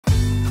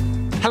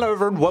Hello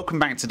everyone, welcome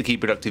back to the Keep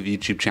Productive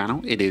YouTube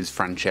channel. It is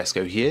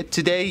Francesco here.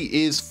 Today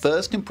is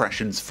First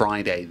Impressions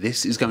Friday.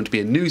 This is going to be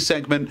a new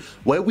segment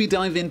where we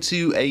dive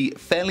into a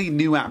fairly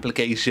new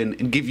application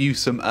and give you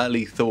some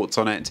early thoughts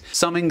on it.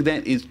 Something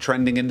that is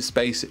trending in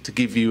space to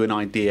give you an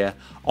idea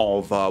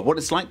of what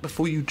it's like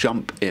before you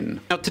jump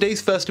in. Now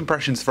today's First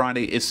Impressions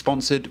Friday is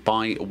sponsored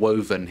by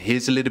Woven.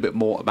 Here's a little bit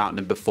more about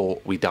them before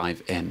we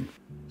dive in.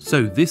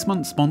 So this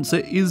month's sponsor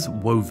is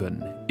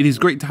Woven. It is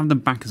great to have them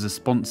back as a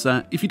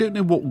sponsor. If you don't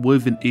know what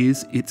Woven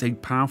is, it's a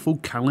powerful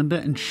calendar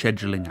and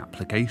scheduling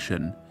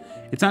application.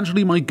 It's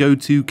actually my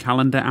go-to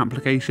calendar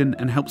application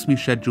and helps me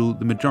schedule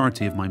the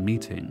majority of my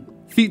meeting.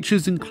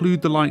 Features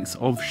include the likes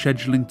of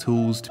scheduling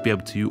tools to be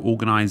able to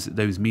organise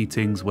those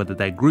meetings, whether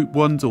they're group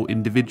ones or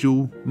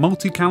individual,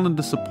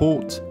 multi-calendar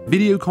support,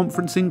 video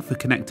conferencing for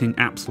connecting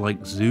apps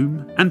like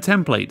Zoom, and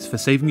templates for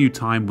saving you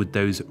time with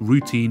those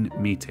routine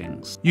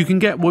meetings. You can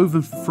get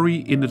Woven for free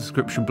in the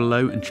description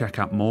below and check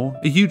out more.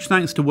 A huge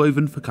thanks to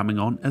Woven for coming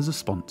on as a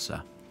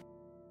sponsor.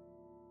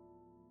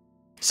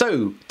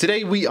 So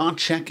today we are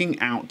checking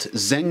out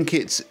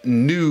ZenKit's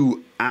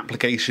new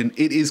application.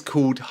 It is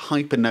called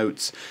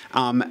Hypernotes.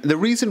 The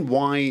reason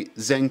why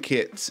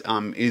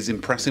ZenKit is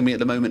impressing me at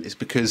the moment is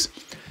because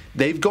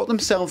they've got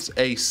themselves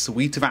a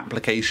suite of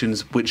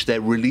applications which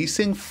they're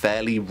releasing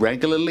fairly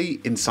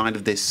regularly inside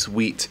of this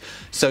suite.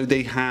 So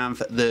they have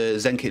the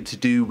ZenKit To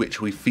Do,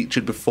 which we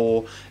featured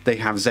before. They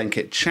have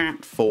ZenKit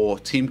Chat for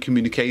team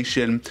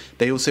communication.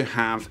 They also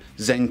have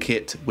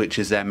ZenKit, which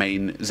is their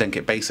main,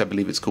 ZenKit Base, I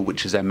believe it's called,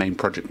 which is their main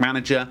project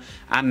manager.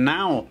 And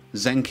now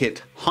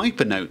ZenKit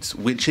Hypernotes,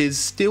 which is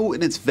still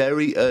in its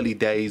very early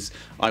days.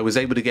 I was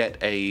able to get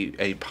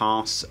a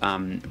pass,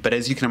 but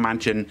as you can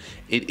imagine,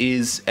 it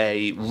is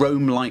a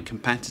Roam-like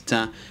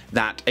competitor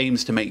that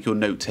aims to make your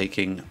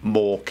note-taking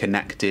more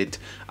connected.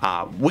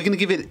 We're going to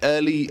give it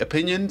early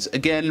opinions.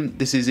 Again,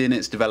 this is in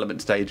its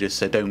development stages,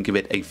 so don't give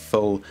it a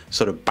full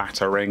sort of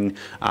battering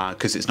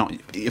because it's not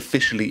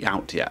officially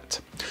out yet.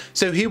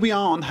 So here we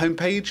are on the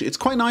homepage. It's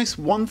quite nice.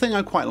 One thing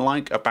I quite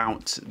like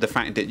about the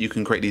fact that you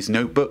can create these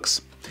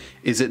notebooks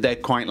is that they're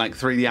quite like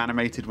 3D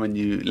animated when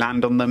you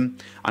land on them.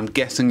 I'm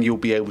guessing you'll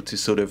be able to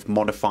sort of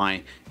modify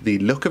the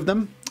look of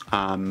them.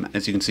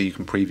 As you can see, you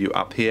can preview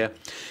up here.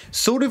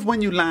 Sort of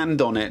when you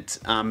land on it,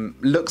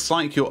 looks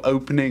like you're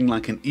opening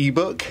like an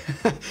ebook.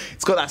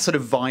 It's got that sort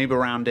of vibe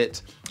around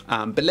it.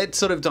 But let's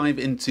sort of dive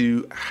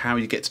into how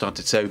you get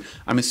started. So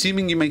I'm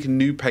assuming you make a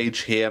new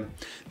page here.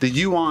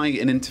 The UI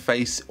and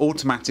interface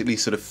automatically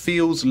sort of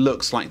feels,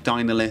 looks like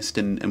Dynalist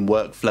and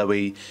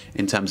workflowy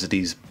in terms of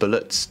these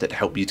bullets that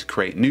help you to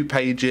create new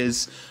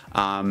pages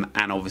and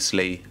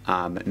obviously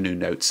new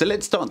notes. So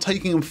let's start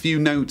taking a few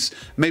notes.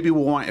 Maybe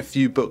we'll write a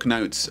few book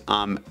notes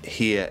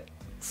here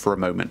for a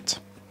moment.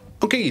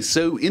 Okay,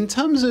 so in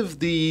terms of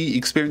the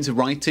experience of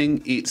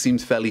writing, it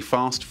seems fairly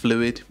fast,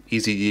 fluid,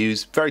 easy to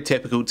use, very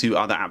typical to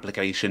other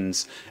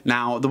applications.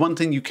 Now, the one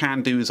thing you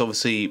can do is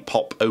obviously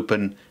pop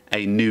open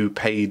a new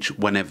page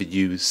whenever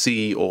you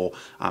see or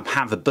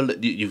have a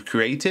bullet that you've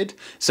created.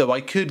 So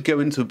I could go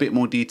into a bit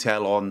more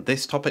detail on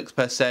this topic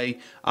per se,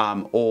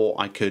 or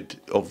I could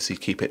obviously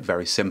keep it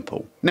very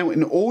simple. Now,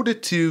 in order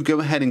to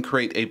go ahead and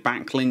create a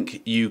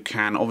backlink, you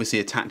can obviously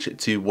attach it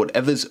to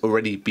whatever's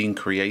already been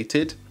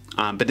created.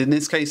 But in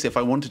this case, if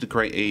I wanted to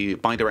create a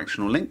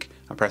bidirectional link,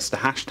 I press the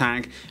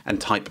hashtag and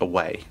type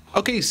away.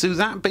 Okay, so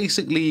that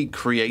basically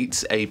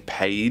creates a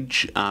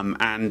page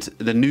and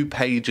the new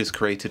page is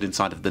created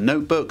inside of the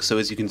notebook. So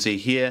as you can see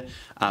here,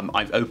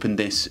 I've opened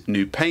this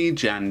new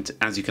page and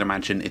as you can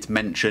imagine, it's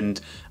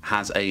mentioned,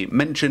 has a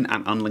mention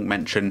and unlinked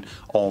mention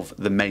of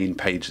the main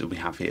page that we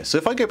have here. So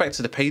if I go back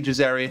to the pages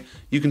area,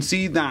 you can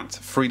see that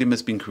freedom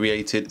has been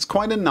created. It's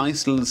quite a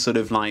nice little sort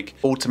of like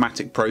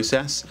automatic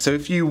process. So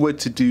if you were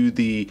to do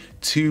the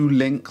two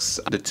links,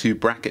 the two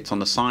brackets on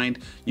the side,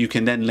 you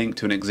can then link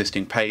to an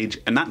existing page,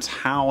 and that's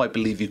how I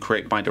believe you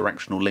create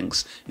bidirectional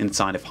links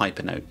inside of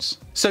Hypernotes.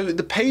 So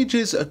the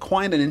pages are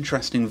quite an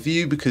interesting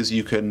view because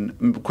you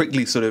can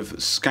quickly sort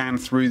of scan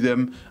through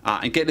them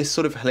and get this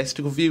sort of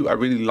holistical view. I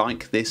really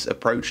like this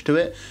approach to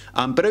it.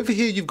 But over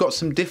here you've got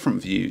some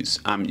different views.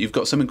 You've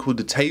got something called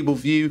the table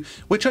view,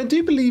 which I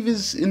do believe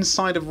is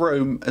inside of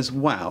Roam as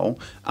well.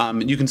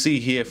 You can see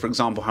here, for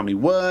example, how many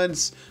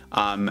words,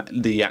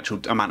 the actual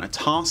amount of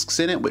tasks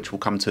in it, which we'll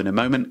come to in a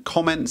moment,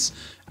 comments,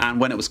 and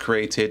when it was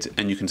created,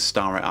 and you can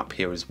star it up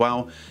here as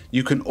well.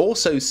 You can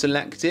also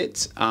select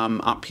it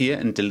up here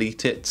and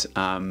delete it,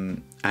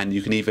 and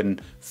you can even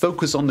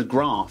focus on the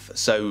graph,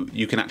 so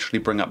you can actually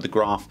bring up the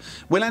graph.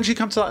 We'll actually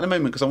come to that in a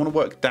moment because I want to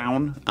work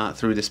down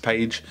through this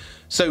page.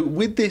 So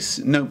with this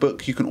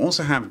notebook, you can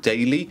also have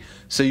daily,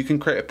 so you can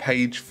create a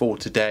page for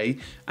today,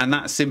 and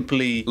that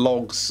simply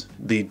logs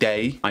the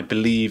day. I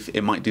believe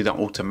it might do that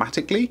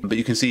automatically, but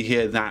you can see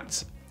here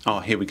that, oh,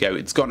 here we go.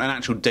 It's got an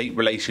actual date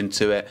relation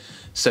to it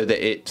so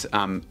that it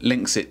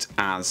links it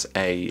as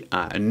a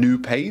new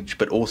page,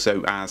 but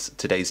also as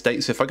today's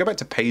date. So if I go back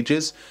to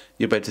pages,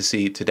 you'll be able to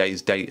see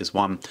today's date as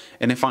one.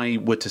 And if I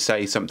were to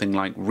say something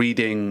like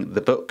reading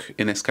the book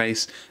in this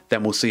case,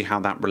 then we'll see how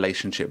that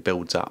relationship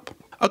builds up.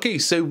 Okay,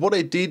 so what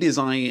I did is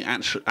I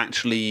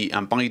actually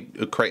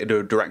created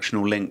a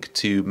directional link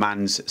to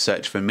Man's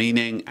Search for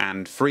Meaning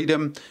and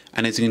Freedom,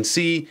 and as you can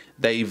see,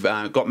 they've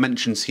got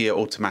mentions here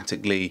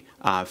automatically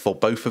for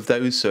both of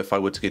those. So if I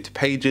were to go to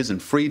Pages and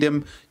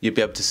Freedom, you'd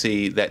be able to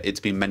see that it's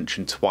been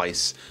mentioned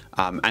twice.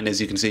 And as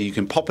you can see, you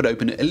can pop it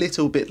open a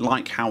little bit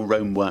like how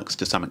Roam works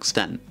to some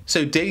extent.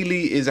 So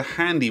Daily is a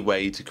handy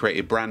way to create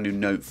a brand new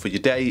note for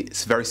your day.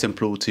 It's very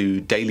simple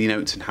to daily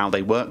notes and how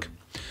they work.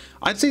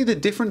 I'd say the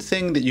different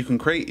thing that you can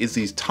create is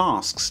these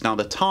tasks. Now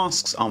the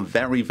tasks are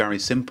very, very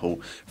simple.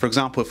 For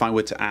example, if I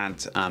were to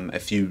add a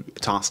few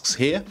tasks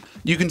here,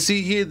 you can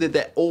see here that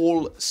they're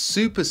all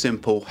super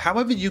simple.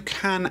 However, you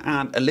can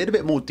add a little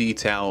bit more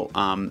detail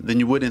than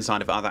you would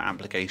inside of other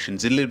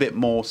applications, a little bit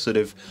more sort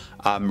of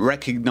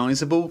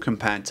recognizable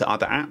compared to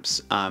other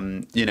apps.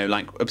 You know,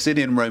 like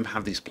Obsidian and Roam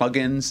have these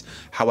plugins.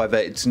 However,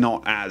 it's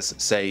not as,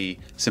 say,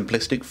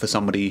 simplistic for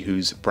somebody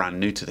who's brand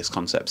new to this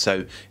concept.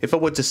 So if I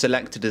were to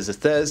select it as a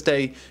Thursday,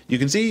 you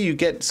can see you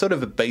get sort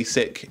of a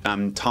basic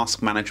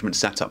task management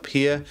setup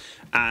here,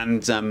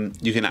 and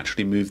you can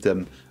actually move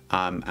them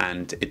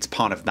and it's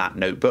part of that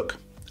notebook.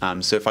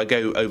 So if I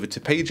go over to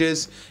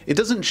Pages, it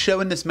doesn't show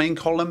in this main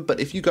column,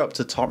 but if you go up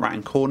to the top right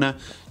hand corner,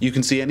 you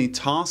can see any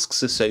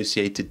tasks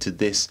associated to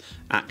this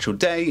actual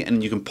day,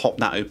 and you can pop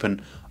that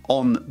open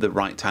on the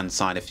right hand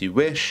side if you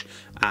wish,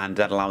 and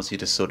that allows you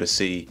to sort of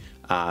see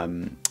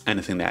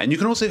anything there. And you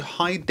can also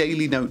hide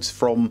daily notes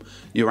from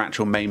your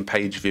actual main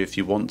page view if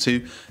you want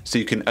to, so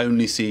you can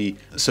only see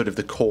sort of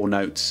the core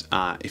notes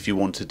if you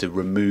wanted to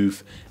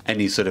remove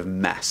any sort of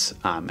mess,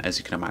 as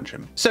you can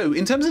imagine. So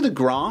in terms of the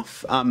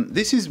graph,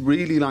 this is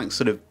really like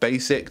sort of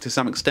basic to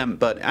some extent,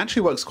 but it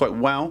actually works quite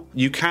well.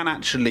 You can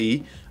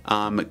actually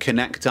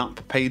connect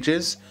up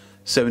pages.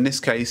 So in this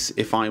case,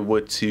 if I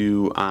were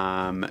to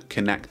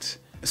connect,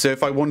 so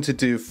if I wanted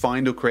to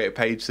find or create a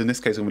page, so in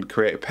this case I'm going to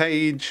create a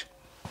page.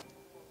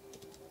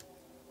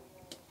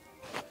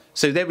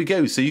 So there we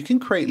go. So you can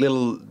create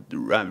little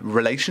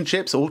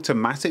relationships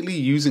automatically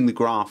using the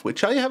graph,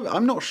 which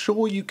I'm not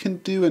sure you can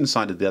do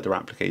inside of the other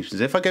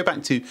applications. If I go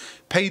back to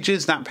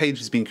Pages, that page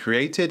has been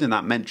created and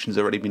that mention's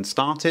already been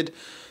started.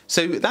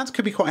 So that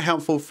could be quite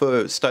helpful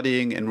for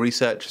studying and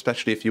research,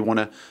 especially if you want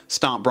to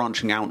start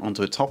branching out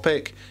onto a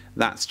topic.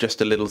 That's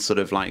just a little sort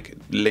of like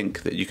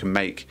link that you can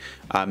make.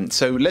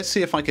 So let's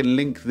see if I can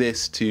link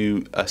this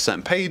to a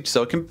certain page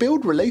so I can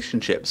build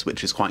relationships,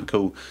 which is quite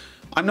cool.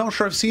 I'm not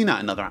sure I've seen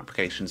that in other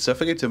applications. So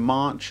if I go to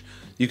March,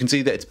 you can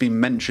see that it's been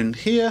mentioned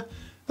here.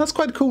 That's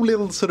quite a cool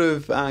little sort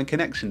of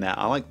connection there.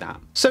 I like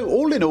that. So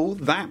all in all,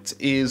 that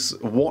is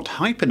what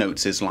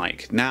Hypernotes is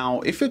like.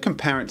 Now, if you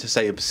compare it to,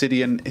 say,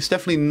 Obsidian, it's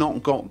definitely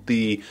not got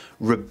the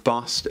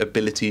robust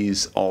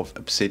abilities of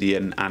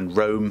Obsidian and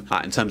Roam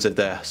in terms of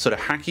their sort of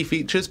hacky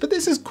features, but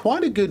this is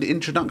quite a good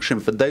introduction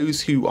for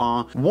those who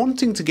are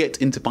wanting to get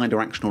into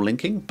bidirectional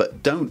linking,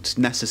 but don't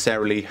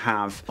necessarily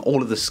have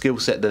all of the skill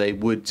set that they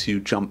would to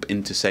jump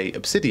into, say,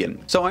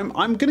 Obsidian. So I'm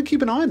going to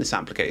keep an eye on this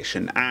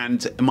application,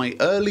 and my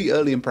early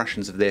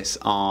impressions of this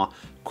are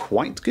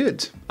quite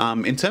good.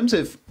 In terms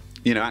of,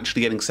 you know,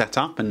 actually getting set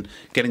up and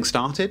getting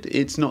started,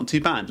 it's not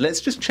too bad.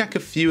 Let's just check a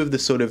few of the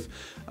sort of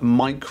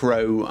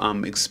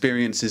micro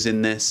experiences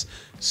in this.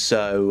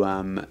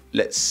 So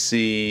let's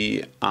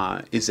see,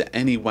 is there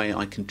any way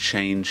I can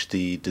change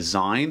the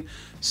design?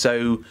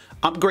 So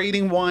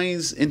upgrading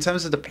wise, in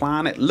terms of the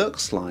plan, it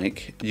looks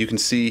like you can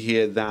see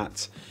here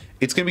that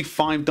it's going to be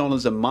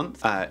 $5 a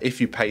month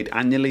if you paid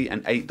annually,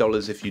 and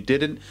 $8 if you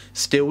didn't.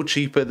 Still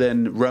cheaper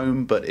than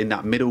Roam, but in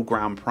that middle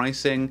ground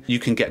pricing. You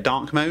can get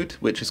dark mode,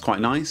 which is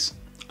quite nice.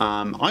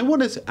 I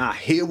want to,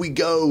 here we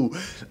go.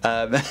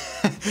 I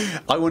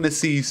want to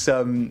see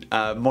some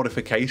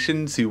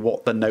modification to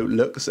what the note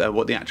looks,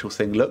 what the actual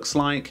thing looks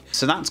like.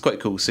 So that's quite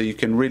cool. So you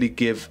can really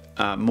give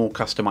more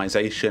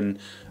customization,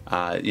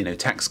 you know,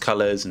 text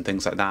colors and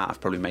things like that.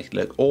 I've probably made it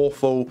look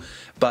awful,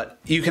 but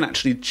you can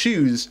actually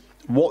choose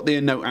what the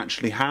note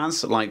actually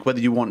has, like whether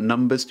you want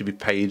numbers to be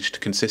paged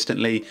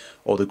consistently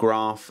or the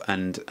graph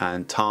and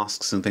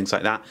tasks and things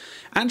like that.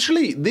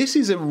 Actually, this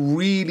is a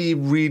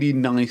really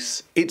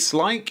nice, it's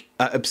like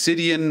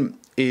Obsidian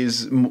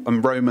is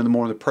and Roam are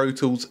more of the Pro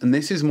Tools, and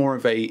this is more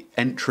of a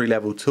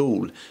entry-level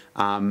tool.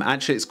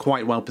 Actually, it's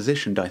quite well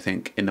positioned, I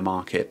think, in the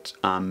market.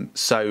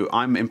 So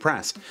I'm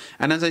impressed.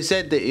 And as I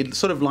said, it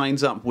sort of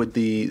lines up with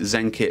the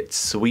ZenKit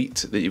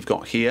suite that you've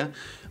got here.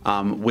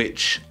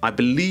 Which I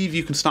believe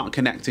you can start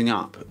connecting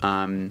up.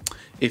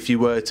 If you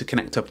were to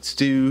connect up to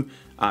do,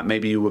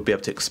 maybe you would be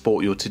able to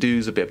export your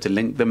to-dos or be able to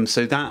link them.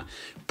 So that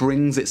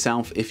brings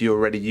itself, if you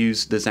already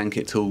use the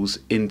ZenKit tools,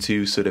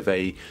 into sort of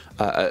a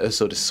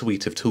sort of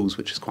suite of tools,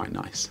 which is quite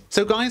nice.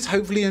 So guys,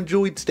 hopefully you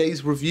enjoyed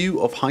today's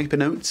review of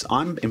Hypernotes.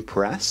 I'm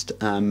impressed.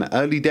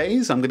 Early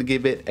days, I'm going to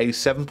give it a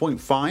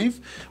 7.5,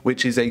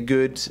 which is a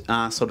good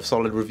sort of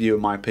solid review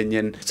in my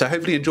opinion. So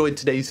hopefully you enjoyed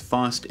today's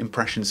First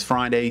Impressions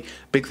Friday.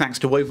 Big thanks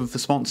to Woven for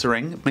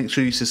sponsoring. Make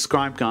sure you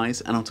subscribe,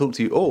 guys, and I'll talk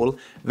to you all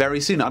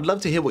very soon. I'd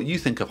love to hear what you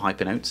think of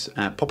Hypernotes.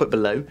 Pop it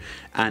below,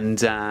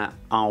 and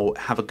I'll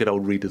have a good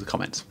old read of the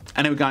comments.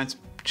 Anyway, guys,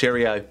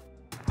 cheerio.